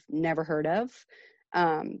that I've never heard of.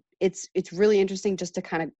 It's really interesting just to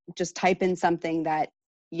kind of just type in something that,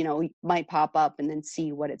 might pop up and then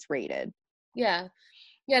see what it's rated. Yeah.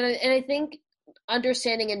 Yeah. And I think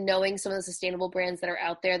understanding and knowing some of the sustainable brands that are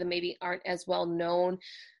out there that maybe aren't as well known,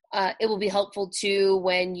 it will be helpful too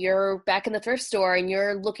when you're back in the thrift store and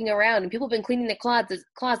you're looking around and people have been cleaning the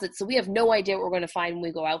closets, so we have no idea what we're going to find when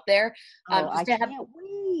we go out there. I can't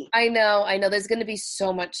wait. I know there's going to be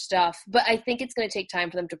so much stuff, but I think it's going to take time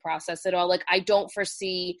for them to process it all. Like, I don't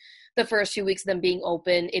foresee the first few weeks of them being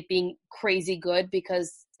open, it being crazy good,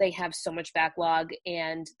 because they have so much backlog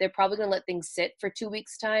and they're probably going to let things sit for 2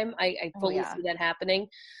 weeks time. I fully see that happening.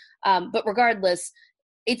 But regardless,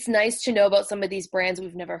 it's nice to know about some of these brands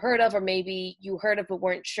we've never heard of, or maybe you heard of but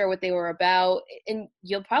weren't sure what they were about. And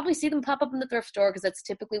you'll probably see them pop up in the thrift store because that's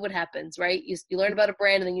typically what happens, right? You learn about a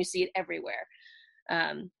brand and then you see it everywhere.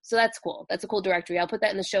 So that's cool. That's a cool directory. I'll put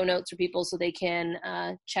that in the show notes for people so they can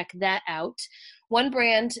check that out. One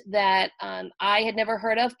brand that I had never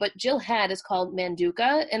heard of, but Jill had, is called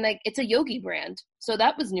Manduka, and it's a yogi brand. So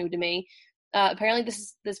that was new to me. Apparently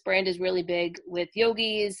this brand is really big with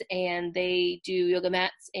yogis, and they do yoga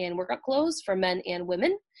mats and workout clothes for men and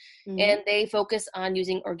women. And they focus on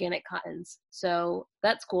using organic cottons. So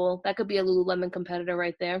that's cool. That could be a Lululemon competitor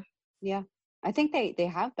right there. Yeah. I think they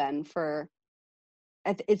have been for,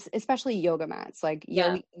 it's especially yoga mats. Like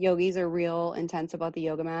yogis are real intense about the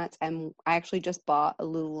yoga mats. And I actually just bought a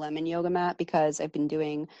Lululemon yoga mat because I've been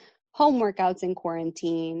doing home workouts in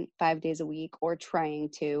quarantine 5 days a week, or trying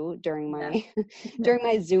to during my during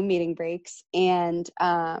my Zoom meeting breaks. And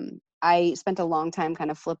I spent a long time kind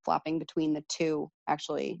of flip-flopping between the two,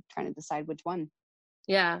 actually trying to decide which one.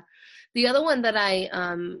 Yeah. The other one that I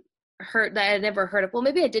heard that I had never heard of, well,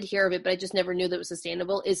 maybe I did hear of it, but I just never knew that it was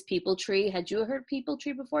sustainable, is People Tree. Had you heard People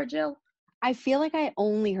Tree before, Jill? I feel like I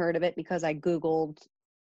only heard of it because I Googled,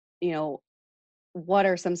 what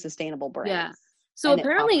are some sustainable brands? Yeah. So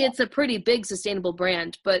apparently it's a pretty big sustainable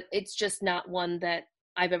brand, but it's just not one that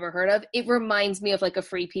I've ever heard of. It reminds me of like a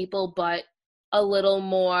Free People, but a little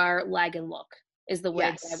more lag and look is the way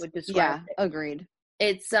that I would describe it. Yeah, agreed.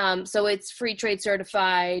 It's so it's free trade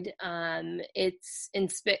certified. It's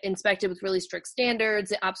inspected with really strict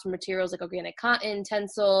standards. It opts for materials like organic cotton,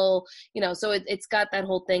 tencel, so it's got that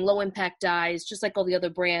whole thing, low impact dyes, just like all the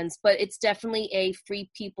other brands, but it's definitely a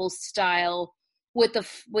Free People style with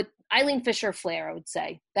Eileen Fisher flair, I would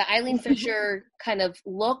say. The Eileen Fisher kind of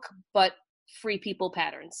look, but Free People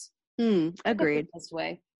patterns. Agreed. This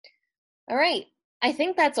way. All right. I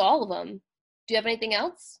think that's all of them. Do you have anything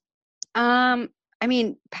else? I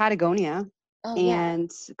mean, Patagonia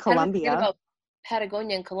and Columbia. About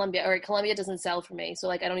Patagonia and Columbia. All right, Columbia doesn't sell for me,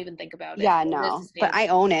 so I don't even think about it. Yeah, no, but I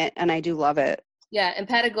own it and I do love it. Yeah, and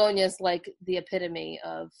Patagonia is like the epitome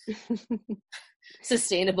of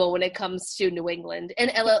sustainable when it comes to New England.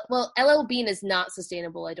 And LL Bean is not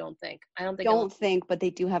sustainable, I don't think. But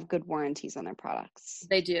they do have good warranties on their products.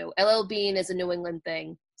 They do. LL Bean is a New England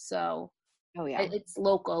thing, so it's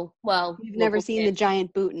local. Well, you've never seen the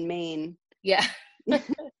giant boot in Maine. Yeah.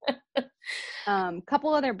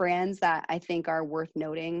 Couple other brands that I think are worth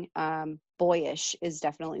noting. Boyish is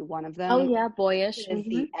definitely one of them. Oh yeah, Boyish is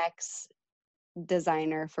the ex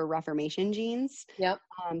designer for Reformation jeans. Yep.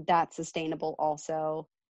 That's sustainable also.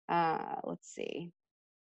 Let's see.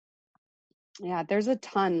 Yeah, there's a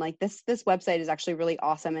ton. Like this website is actually really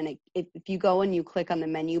awesome. And if you go and you click on the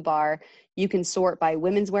menu bar, you can sort by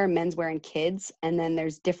women's wear, men's wear, and kids. And then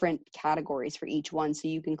there's different categories for each one. So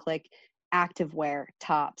you can click activewear,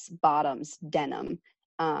 tops, bottoms, denim,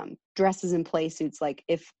 dresses and play suits. Like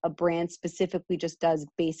if a brand specifically just does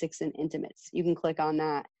basics and intimates, you can click on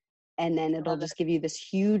that. And then it'll just give you this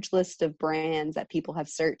huge list of brands that people have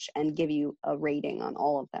searched and give you a rating on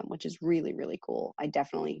all of them, which is really, really cool. I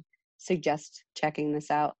definitely suggest checking this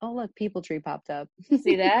out. Oh, look, People Tree popped up.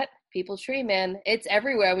 See that? People Tree, man. It's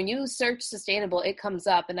everywhere. When you search sustainable, it comes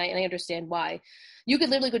up, and I understand why. You could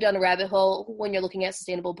literally go down a rabbit hole when you're looking at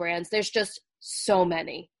sustainable brands. There's just so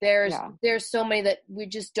many. There's so many that we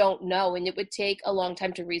just don't know, and it would take a long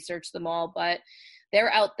time to research them all, but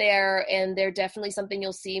they're out there, and they're definitely something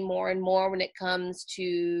you'll see more and more when it comes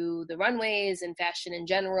to the runways and fashion in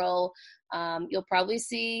general. You'll probably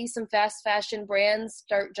see some fast fashion brands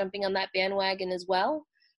start jumping on that bandwagon as well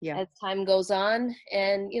as time goes on.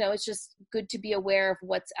 And, it's just good to be aware of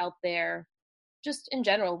what's out there just in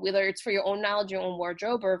general, whether it's for your own knowledge, your own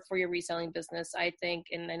wardrobe, or for your reselling business. I think,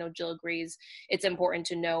 and I know Jill agrees, it's important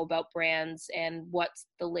to know about brands and what's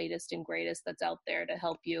the latest and greatest that's out there to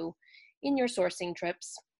help you in your sourcing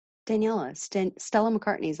trips. Daniela, Stella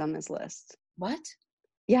McCartney's on this list. What?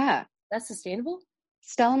 Yeah. That's sustainable?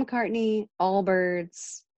 Stella McCartney,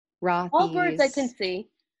 Allbirds, Rothy's. Allbirds I can see.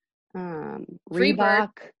 Reebok.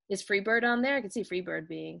 Is Freebird on there? I can see Freebird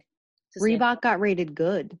being sustainable. Reebok got rated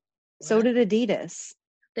good. So did Adidas.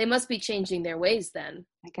 They must be changing their ways then.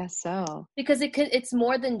 I guess so. Because it's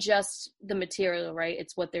more than just the material, right?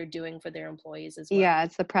 It's what they're doing for their employees as well. Yeah,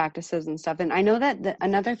 it's the practices and stuff. And I know that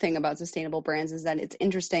another thing about sustainable brands is that it's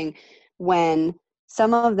interesting when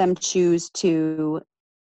some of them choose to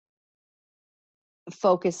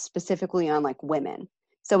focus specifically on like women.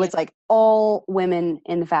 So it's like all women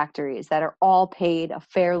in the factories that are all paid a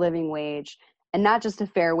fair living wage, and not just a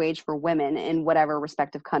fair wage for women in whatever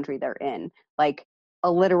respective country they're in, like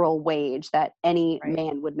a literal wage that any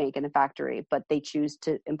man would make in the factory, but they choose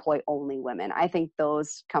to employ only women. I think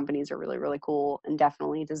those companies are really, really cool and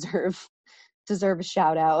definitely deserve a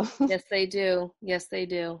shout out. Yes, they do. Yes, they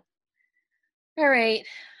do. All right.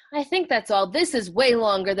 I think that's all. This is way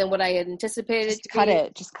longer than what I had anticipated. Just cut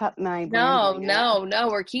it. Just cut my branding. No.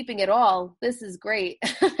 We're keeping it all. This is great.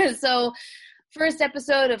 So, first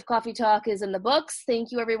episode of Coffee Talk is in the books.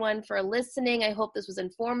 Thank you, everyone, for listening. I hope this was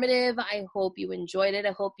informative. I hope you enjoyed it.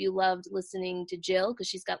 I hope you loved listening to Jill because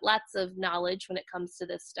she's got lots of knowledge when it comes to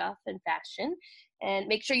this stuff and fashion. And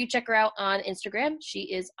make sure you check her out on Instagram. She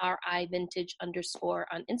is RIVintage_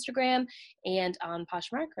 on Instagram and on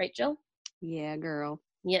Poshmark. Right, Jill? Yeah, girl.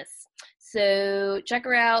 Yes. So check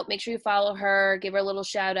her out. Make sure you follow her. Give her a little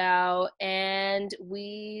shout out. And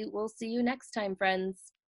we will see you next time, friends.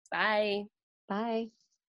 Bye. Bye.